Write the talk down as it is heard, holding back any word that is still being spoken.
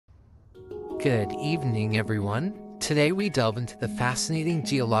Good evening, everyone. Today we delve into the fascinating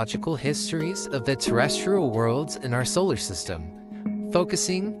geological histories of the terrestrial worlds in our solar system,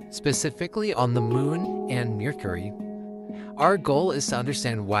 focusing specifically on the Moon and Mercury. Our goal is to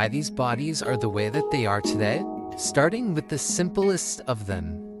understand why these bodies are the way that they are today, starting with the simplest of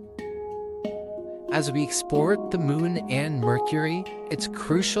them. As we explore the Moon and Mercury, it's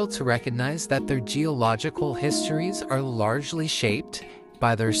crucial to recognize that their geological histories are largely shaped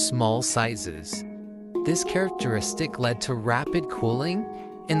by their small sizes. This characteristic led to rapid cooling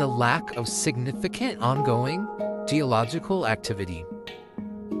and the lack of significant ongoing geological activity.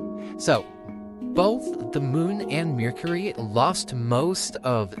 So, both the Moon and Mercury lost most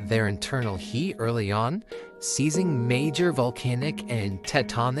of their internal heat early on, seizing major volcanic and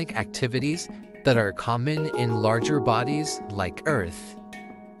tectonic activities that are common in larger bodies like Earth.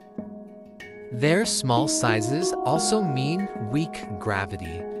 Their small sizes also mean weak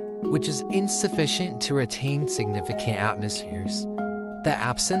gravity, which is insufficient to retain significant atmospheres. The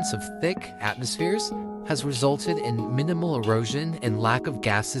absence of thick atmospheres has resulted in minimal erosion and lack of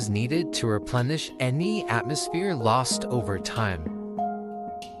gases needed to replenish any atmosphere lost over time.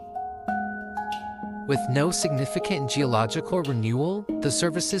 With no significant geological renewal, the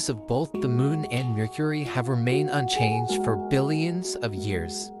surfaces of both the Moon and Mercury have remained unchanged for billions of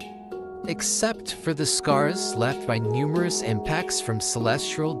years, except for the scars left by numerous impacts from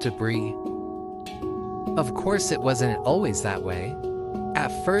celestial debris. Of course, it wasn't always that way. At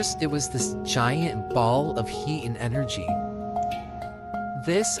first, it was this giant ball of heat and energy.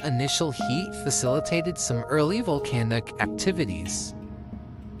 This initial heat facilitated some early volcanic activities.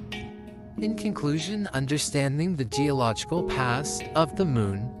 In conclusion, understanding the geological past of the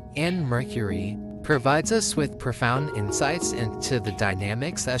Moon and Mercury provides us with profound insights into the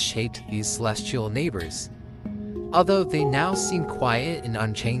dynamics that shaped these celestial neighbors. Although they now seem quiet and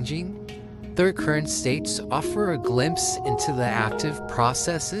unchanging, their current states offer a glimpse into the active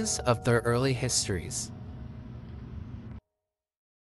processes of their early histories.